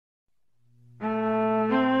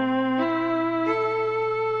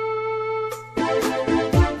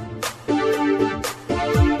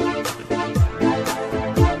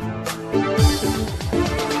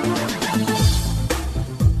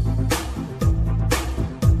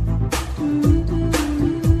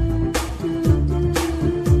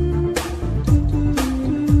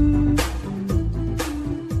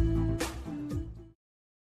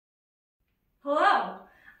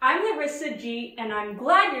I'm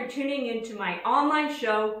glad you're tuning into my online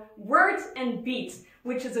show, Words and Beats,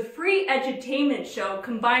 which is a free edutainment show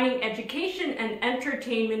combining education and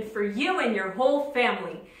entertainment for you and your whole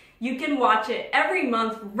family. You can watch it every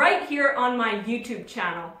month right here on my YouTube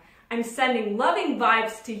channel. I'm sending loving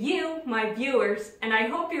vibes to you, my viewers, and I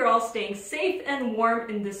hope you're all staying safe and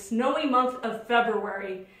warm in this snowy month of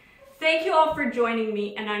February. Thank you all for joining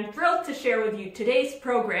me, and I'm thrilled to share with you today's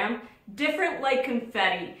program, Different Like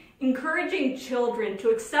Confetti, encouraging children to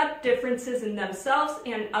accept differences in themselves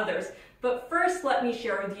and others. But first, let me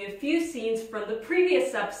share with you a few scenes from the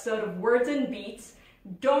previous episode of Words and Beats.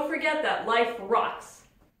 Don't forget that life rocks.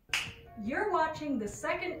 You're watching the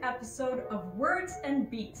second episode of Words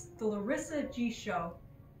and Beats, the Larissa G show.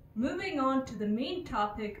 Moving on to the main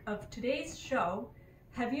topic of today's show,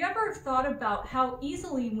 have you ever thought about how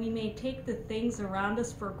easily we may take the things around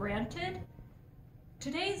us for granted?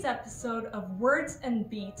 Today's episode of Words and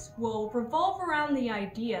Beats will revolve around the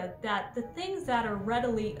idea that the things that are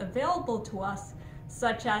readily available to us,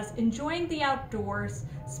 such as enjoying the outdoors,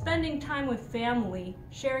 spending time with family,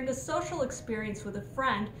 sharing a social experience with a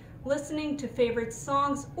friend, listening to favorite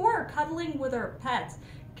songs, or cuddling with our pets,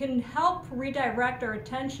 can help redirect our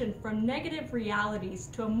attention from negative realities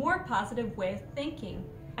to a more positive way of thinking.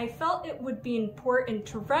 I felt it would be important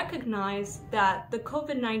to recognize that the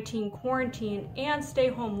COVID-19 quarantine and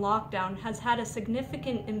stay-home lockdown has had a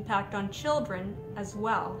significant impact on children as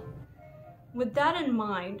well. With that in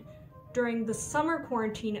mind, during the summer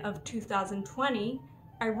quarantine of 2020,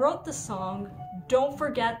 I wrote the song, Don't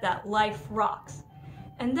Forget That Life Rocks.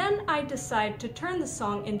 And then I decided to turn the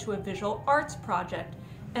song into a visual arts project,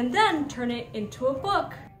 and then turn it into a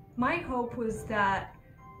book. My hope was that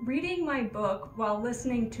reading my book while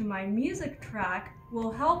listening to my music track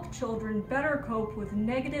will help children better cope with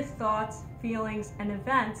negative thoughts, feelings, and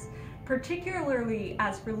events, particularly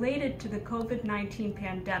as related to the COVID-19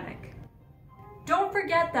 pandemic. Don't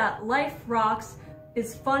forget that Life Rocks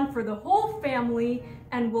is fun for the whole family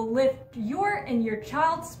and will lift your and your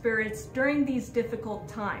child's spirits during these difficult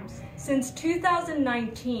times. Since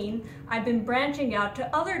 2019, I've been branching out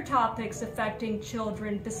to other topics affecting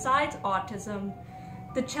children besides autism,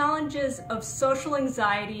 the challenges of social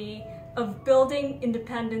anxiety, of building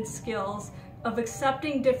independent skills, of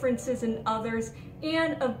accepting differences in others,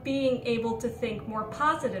 and of being able to think more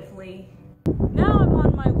positively. Now I'm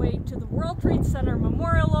on my way to the World Trade Center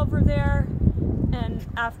Memorial over there, and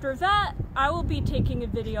after that, I will be taking a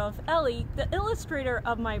video of Ellie, the illustrator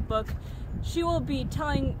of my book. She will be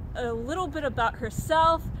telling a little bit about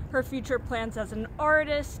herself, her future plans as an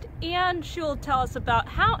artist, and she will tell us about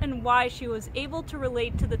how and why she was able to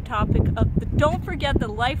relate to the topic of the Don't Forget the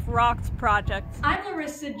Life Rocks project. I'm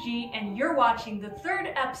Larissa G, and you're watching the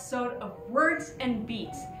third episode of Words and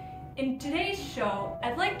Beats. In today's show,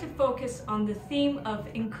 I'd like to focus on the theme of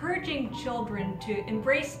encouraging children to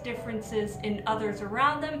embrace differences in others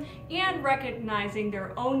around them and recognizing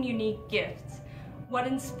their own unique gifts. What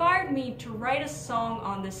inspired me to write a song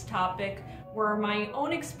on this topic were my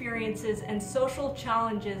own experiences and social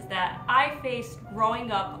challenges that I faced growing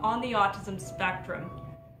up on the autism spectrum.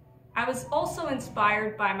 I was also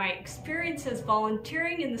inspired by my experiences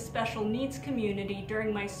volunteering in the special needs community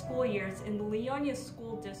during my school years in the Leonia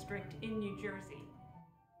School District in New Jersey.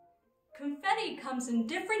 Confetti comes in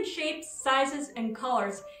different shapes, sizes, and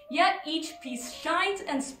colors, yet each piece shines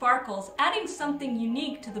and sparkles, adding something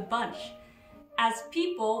unique to the bunch. As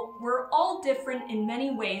people, we're all different in many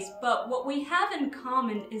ways, but what we have in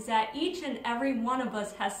common is that each and every one of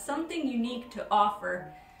us has something unique to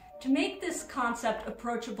offer. To make this concept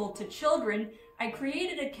approachable to children, I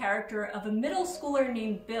created a character of a middle schooler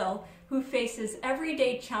named Bill who faces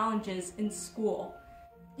everyday challenges in school.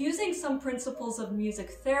 Using some principles of music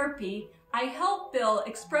therapy, I helped Bill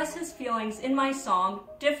express his feelings in my song,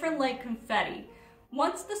 Different Like Confetti.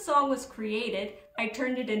 Once the song was created, I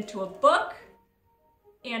turned it into a book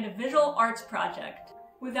and a visual arts project.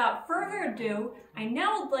 Without further ado, I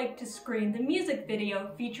now would like to screen the music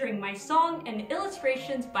video featuring my song and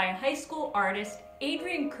illustrations by a high school artist,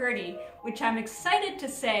 Adrian Curti, which I'm excited to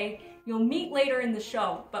say you'll meet later in the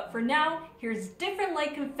show. But for now, here's Different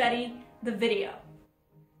Like Confetti, the video.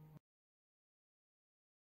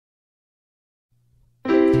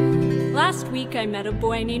 Last week I met a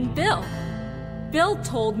boy named Bill. Bill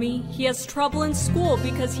told me he has trouble in school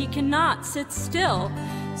because he cannot sit still.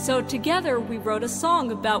 So together we wrote a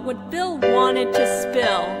song about what Bill wanted to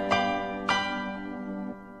spill.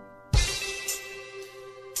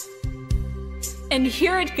 And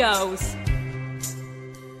here it goes.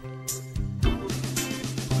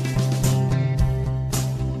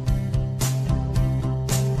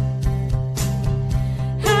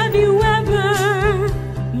 Have you ever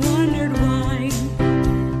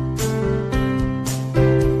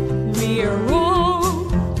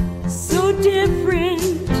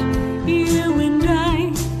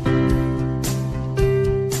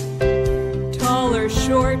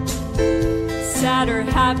sad or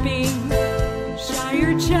happy, shy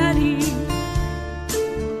or chatty.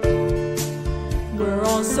 We're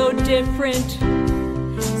all so different,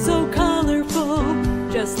 so colorful,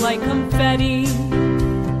 just like confetti.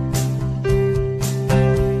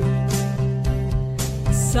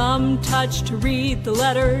 Some touch to read the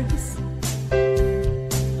letters,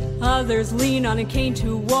 others lean on a cane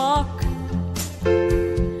to walk,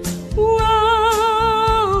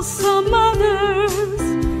 while some others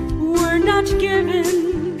were not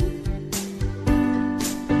given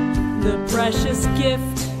the precious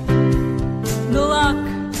gift, the luck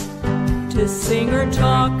to sing or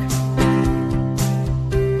talk.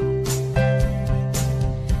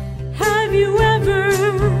 Have you ever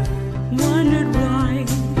wondered why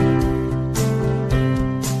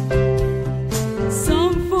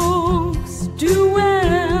some folks do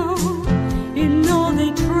well in all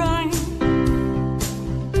they try?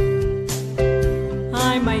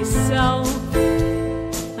 I myself,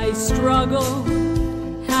 I struggle,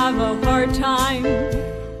 have a hard time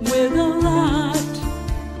with a lot.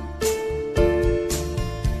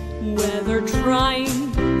 Whether trying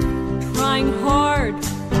hard,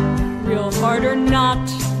 real hard or not.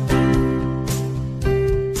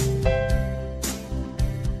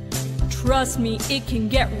 Trust me, it can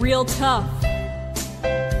get real tough,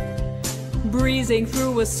 breezing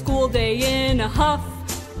through a school day in a huff.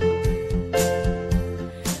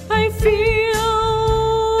 I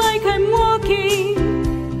feel like I'm walking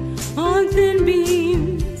on thin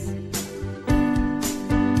beams,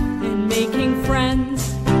 and making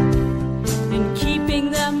friends and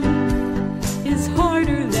keeping them is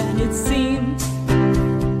harder than it seems.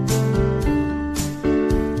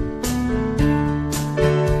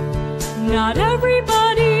 Not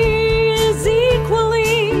everybody is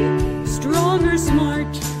equally strong or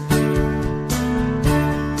smart,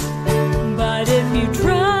 but if you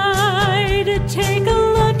try to take a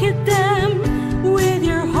look at them with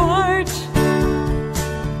your heart,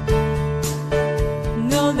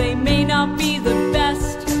 though they may not be the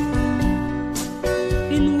best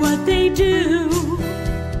in what they do,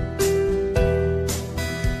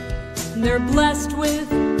 they're blessed with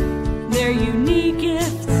their unique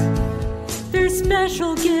gifts, their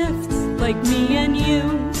special gifts like me and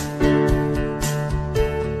you.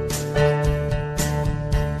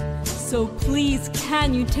 So please,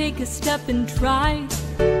 can you take a step and try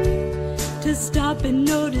to stop and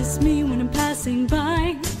notice me when I'm passing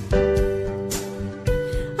by?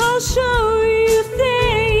 I'll show you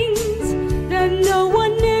things that no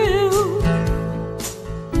one knew,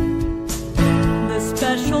 the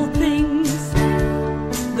special things,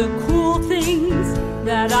 the cool things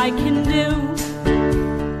that I can do.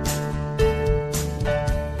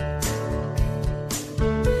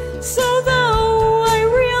 So though I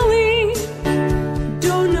really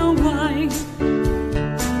don't know why,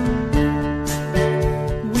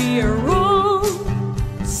 we are all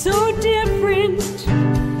so different,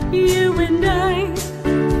 you and I.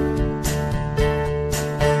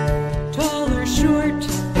 Tall or short,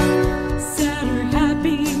 sad or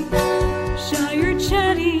happy, shy or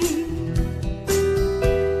chatty.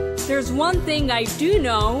 There's one thing I do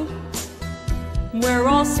know, we're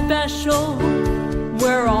all special,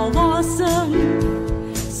 we're all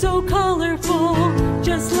awesome, so colorful,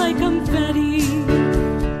 just like confetti.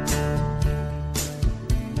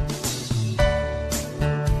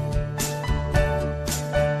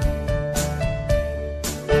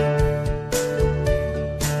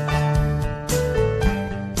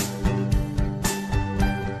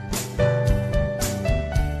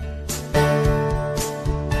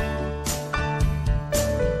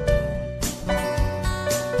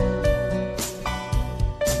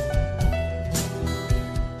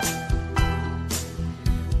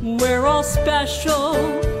 We're all special,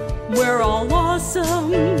 we're all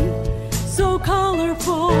awesome, so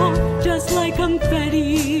colorful, just like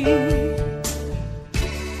confetti.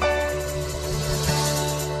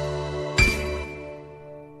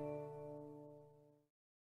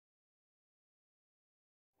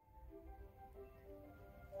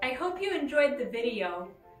 I hope you enjoyed the video.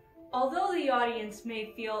 Although the audience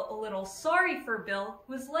may feel a little sorry for Bill,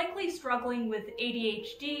 who's likely struggling with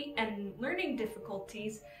ADHD and learning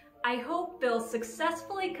difficulties, I hope Bill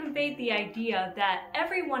successfully conveyed the idea that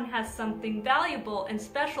everyone has something valuable and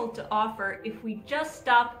special to offer if we just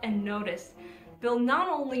stop and notice. Bill not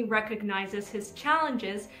only recognizes his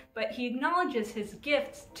challenges, but he acknowledges his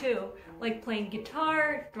gifts too, like playing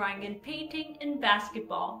guitar, drawing and painting, and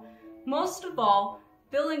basketball. Most of all,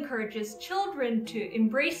 Bill encourages children to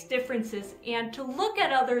embrace differences and to look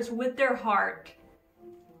at others with their heart.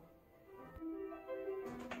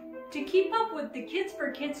 To keep up with the Kids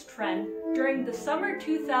for Kids trend during the summer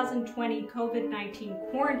 2020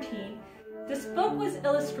 COVID-19 quarantine, this book was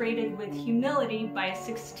illustrated with humility by a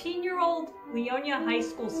 16-year-old Leonia High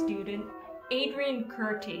School student, Adrian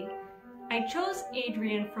Curti. I chose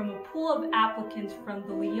Adrian from a pool of applicants from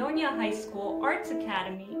the Leonia High School Arts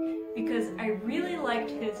Academy because I really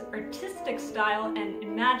liked his artistic style and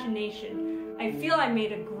imagination. I feel I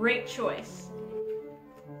made a great choice.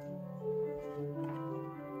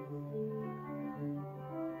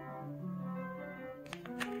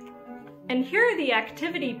 And here are the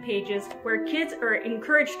activity pages where kids are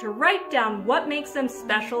encouraged to write down what makes them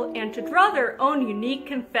special and to draw their own unique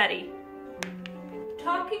confetti.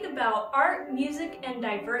 Talking about art, music, and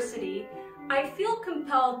diversity, I feel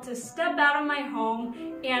compelled to step out of my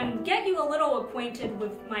home and get you a little acquainted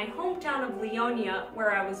with my hometown of Leonia,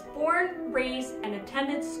 where I was born, raised, and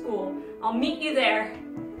attended school. I'll meet you there.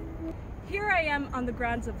 Here I am on the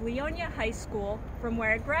grounds of Leonia High School, from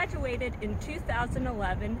where I graduated in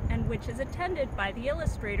 2011 and which is attended by the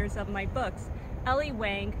illustrators of my books, Ellie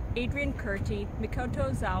Wang, Adrian Curti,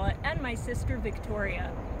 Mikoto Ozawa, and my sister Victoria.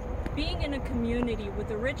 Being in a community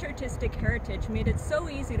with a rich artistic heritage made it so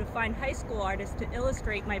easy to find high school artists to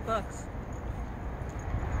illustrate my books.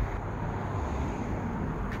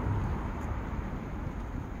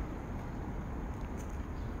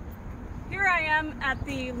 Here I am at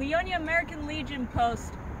the Leonia American Legion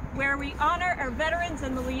post, where we honor our veterans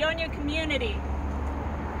in the Leonia community.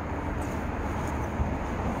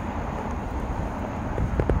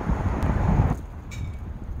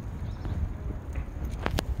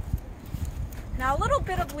 Now, a little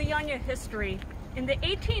bit of Leonia history. In the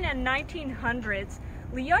 18 and 1900s,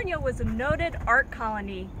 Leonia was a noted art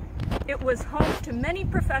colony. It was home to many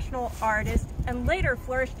professional artists and later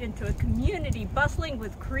flourished into a community bustling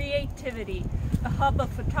with creativity, a hub of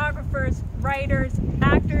photographers, writers,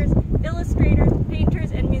 actors, illustrators, painters,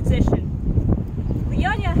 and musicians.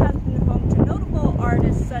 Leonia has been home to notable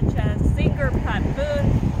artists such as singer Pat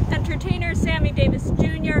Boone, entertainer Sammy Davis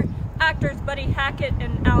Jr., actors Buddy Hackett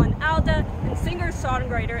and Alan Alda, and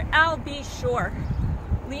singer-songwriter Al B. Shore.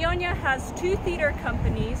 Leonia has 2 theater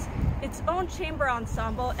companies, its own chamber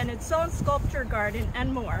ensemble, and its own sculpture garden,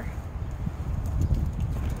 and more.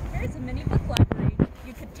 Here's a mini book library.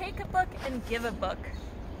 You could take a book and give a book.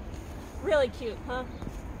 Really cute, huh?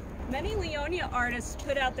 Many Leonia artists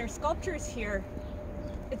put out their sculptures here.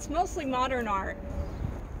 It's mostly modern art.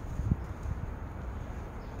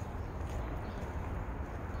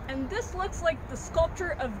 And this looks like the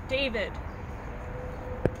sculpture of David.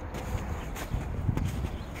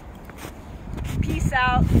 Peace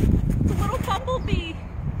out. It's a little bumblebee.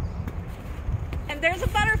 And there's a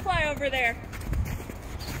butterfly over there.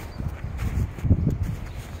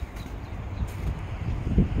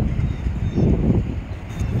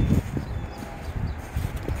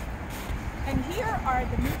 And here are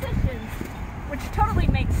the musicians, which totally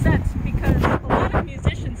makes sense because a lot of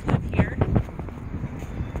musicians live here.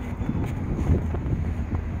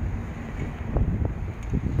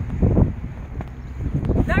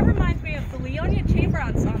 That reminds me of the Leonia Chamber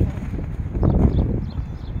Ensemble.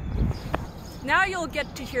 Now you'll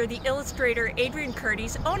get to hear the illustrator Adrian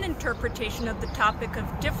Curti's own interpretation of the topic of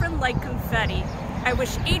Different Like Confetti. I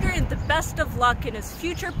wish Adrian the best of luck in his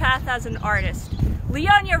future path as an artist.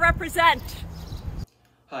 Leonia represent!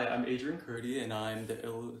 Hi, I'm Adrian Curti and I'm the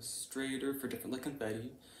illustrator for Different Like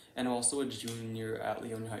Confetti and I'm also a junior at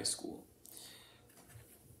Leonia High School.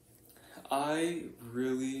 I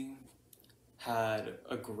really had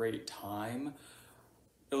a great time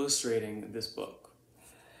illustrating this book.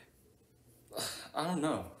 I don't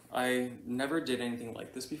know, I never did anything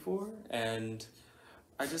like this before and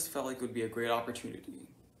I just felt like it would be a great opportunity.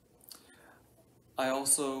 I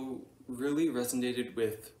also really resonated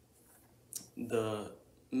with the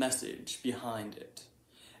message behind it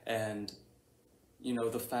and, you know,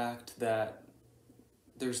 the fact that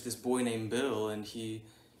there's this boy named Bill and he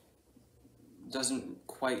doesn't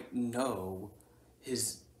quite know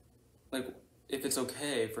his, like, if it's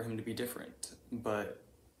okay for him to be different, but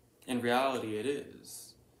in reality it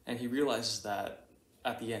is, and he realizes that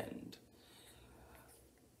at the end.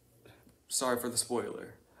 Sorry for the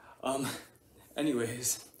spoiler.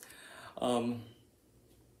 Anyways, I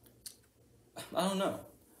don't know.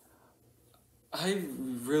 I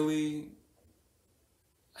really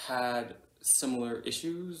had similar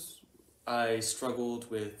issues. I struggled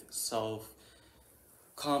with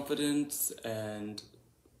self-confidence and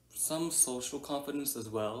some social confidence as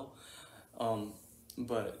well.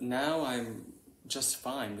 But now I'm just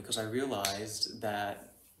fine because I realized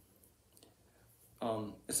that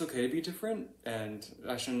it's okay to be different and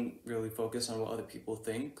I shouldn't really focus on what other people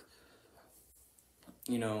think.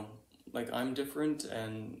 you know, like I'm different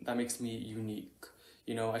and that makes me unique.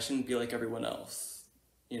 You know, I shouldn't be like everyone else.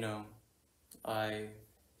 You know, I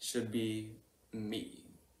should be me.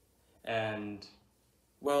 And,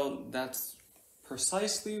 well, that's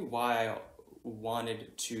precisely why I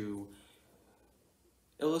wanted to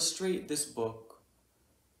illustrate this book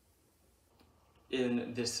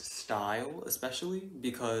in this style, especially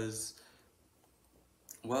because,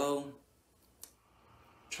 well,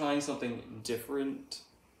 trying something different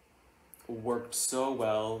worked so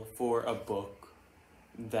well for a book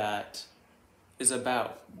that is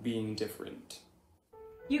about being different.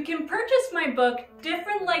 You can purchase my book,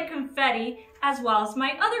 Different Like Confetti, as well as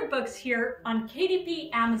my other books here on KDP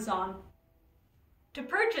Amazon. To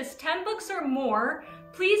purchase 10 books or more,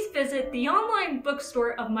 please visit the online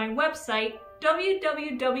bookstore of my website,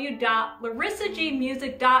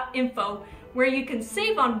 www.larissagmusic.info, where you can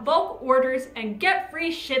save on bulk orders and get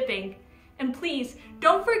free shipping. And please,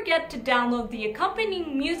 don't forget to download the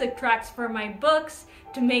accompanying music tracks for my books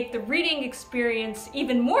to make the reading experience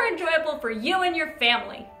even more enjoyable for you and your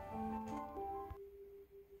family.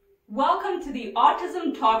 Welcome to the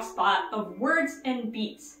Autism Talk Spot of Words and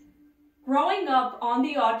Beats. Growing up on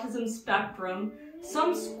the autism spectrum,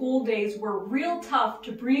 some school days were real tough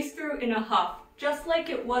to breeze through in a huff, just like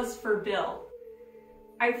it was for Bill.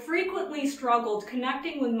 I frequently struggled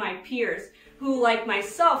connecting with my peers, who, like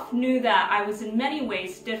myself, knew that I was in many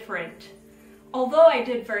ways different. Although I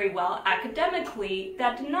did very well academically,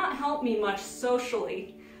 that did not help me much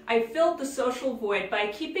socially. I filled the social void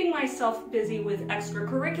by keeping myself busy with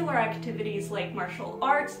extracurricular activities like martial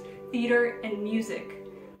arts, theater, and music.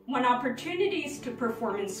 When opportunities to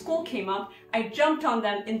perform in school came up, I jumped on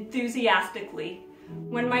them enthusiastically.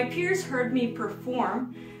 When my peers heard me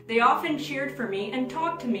perform, they often cheered for me and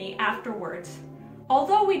talked to me afterwards.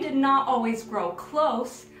 Although we did not always grow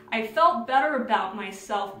close, I felt better about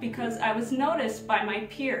myself because I was noticed by my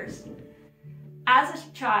peers. As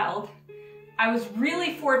a child, I was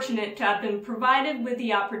really fortunate to have been provided with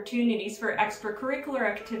the opportunities for extracurricular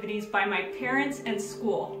activities by my parents and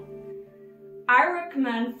school. I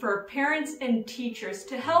recommend for parents and teachers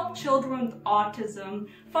to help children with autism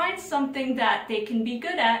find something that they can be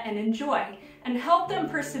good at and enjoy, and help them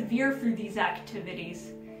persevere through these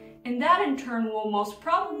activities. And that in turn will most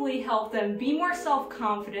probably help them be more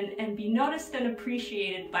self-confident and be noticed and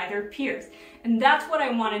appreciated by their peers. And that's what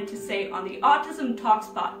I wanted to say on the Autism Talk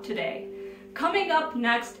Spot today. Coming up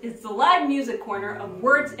next is the live music corner of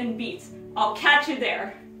Words and Beats. I'll catch you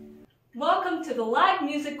there. Welcome to the live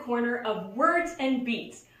music corner of Words and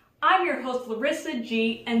Beats. I'm your host Larissa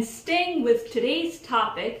G, and staying with today's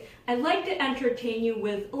topic, I'd like to entertain you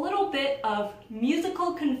with a little bit of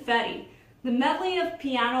musical confetti. The medley of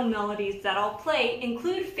piano melodies that I'll play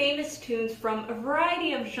include famous tunes from a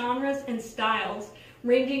variety of genres and styles,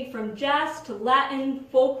 ranging from jazz to Latin,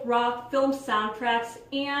 folk rock, film soundtracks,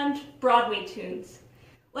 and Broadway tunes.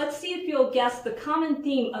 Let's see if you'll guess the common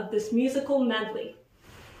theme of this musical medley.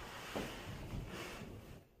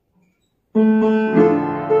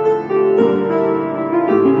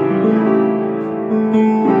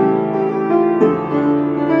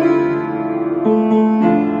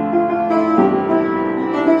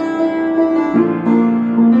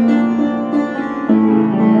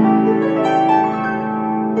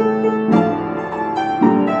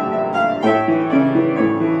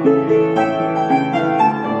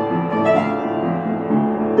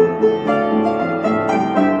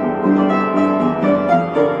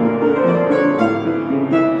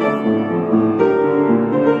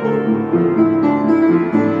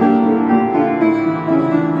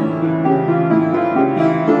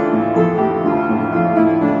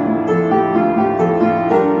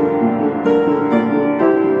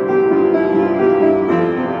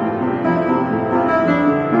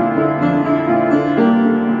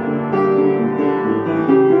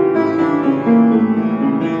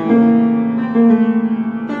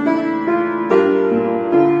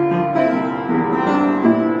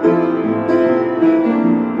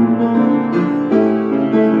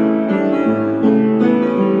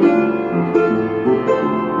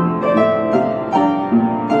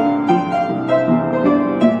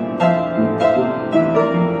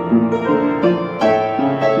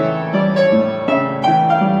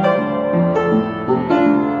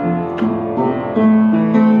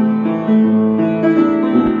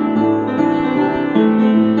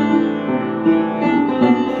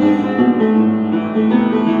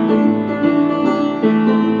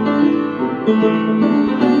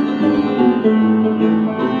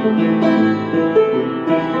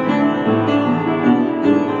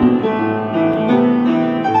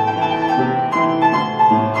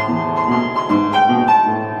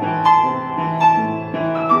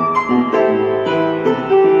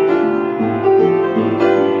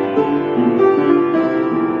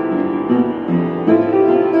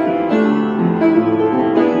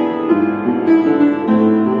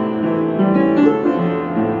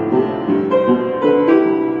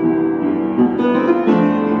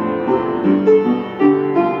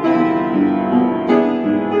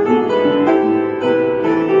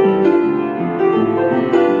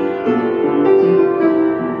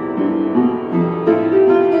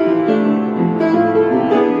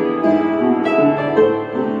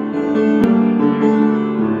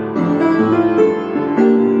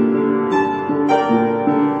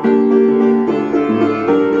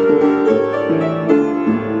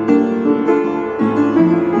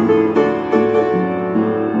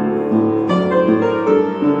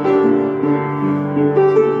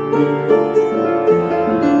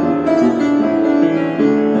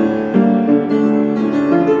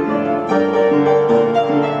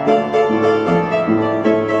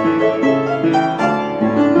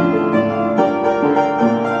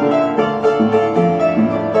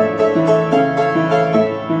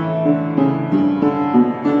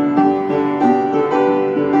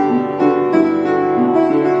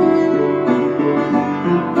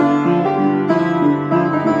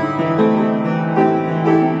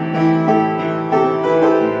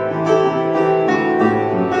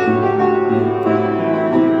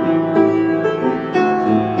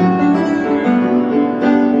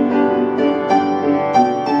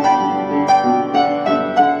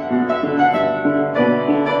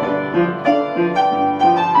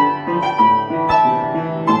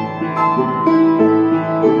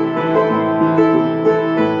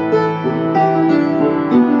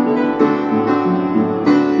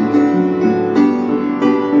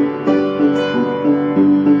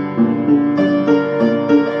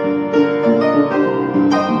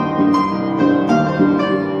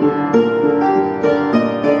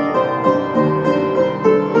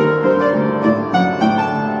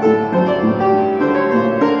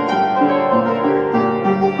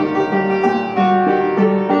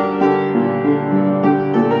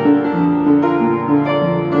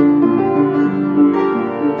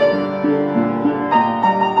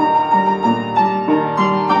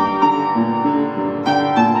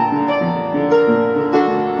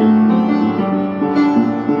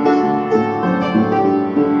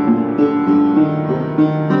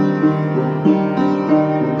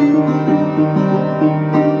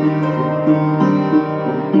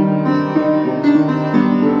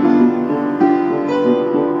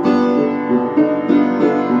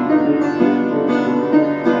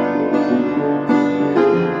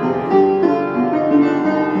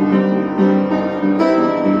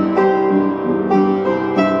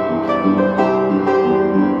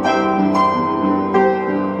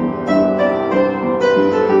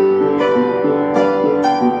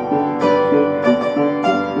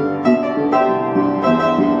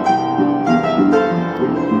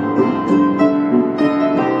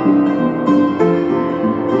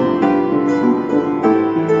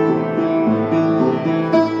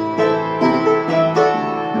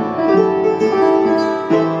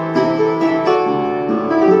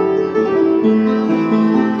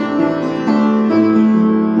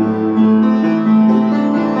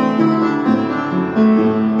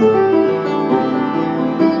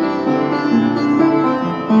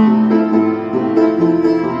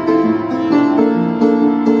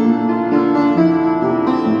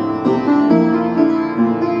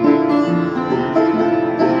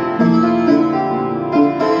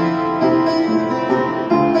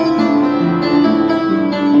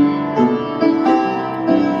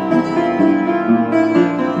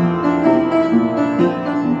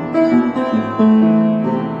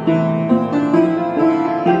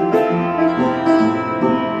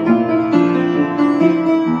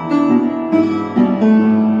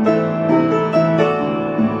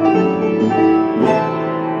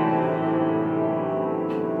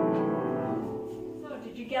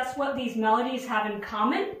 guess what these melodies have in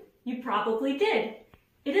common? You probably did.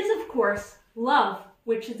 It is, of course, love,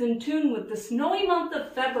 which is in tune with the snowy month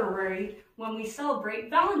of February when we celebrate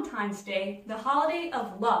Valentine's Day, the holiday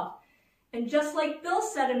of love. And just like Bill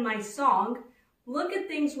said in my song, look at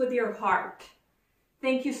things with your heart.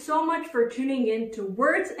 Thank you so much for tuning in to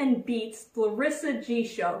Words and Beats, the Larissa G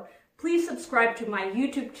Show. Please subscribe to my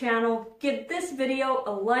YouTube channel, give this video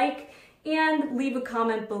a like, and leave a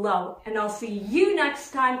comment below. And I'll see you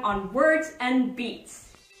next time on Words and Beats.